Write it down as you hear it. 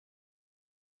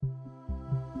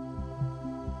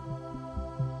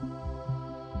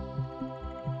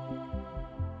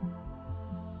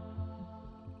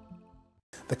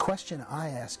The question I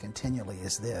ask continually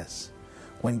is this: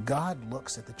 when God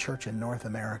looks at the church in North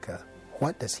America,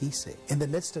 what does He see? In the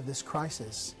midst of this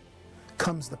crisis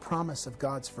comes the promise of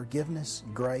God's forgiveness,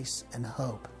 grace, and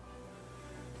hope.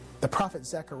 The prophet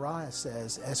Zechariah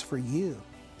says, "As for you,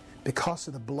 because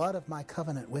of the blood of my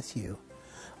covenant with you,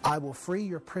 I will free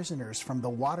your prisoners from the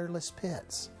waterless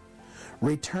pits.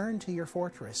 Return to your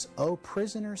fortress, O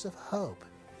prisoners of hope.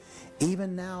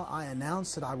 Even now I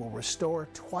announce that I will restore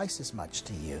twice as much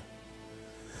to you."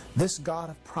 This God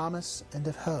of promise and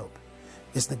of hope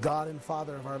is the God and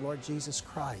Father of our Lord Jesus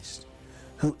Christ,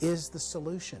 who is the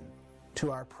solution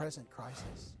to our present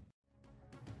crisis.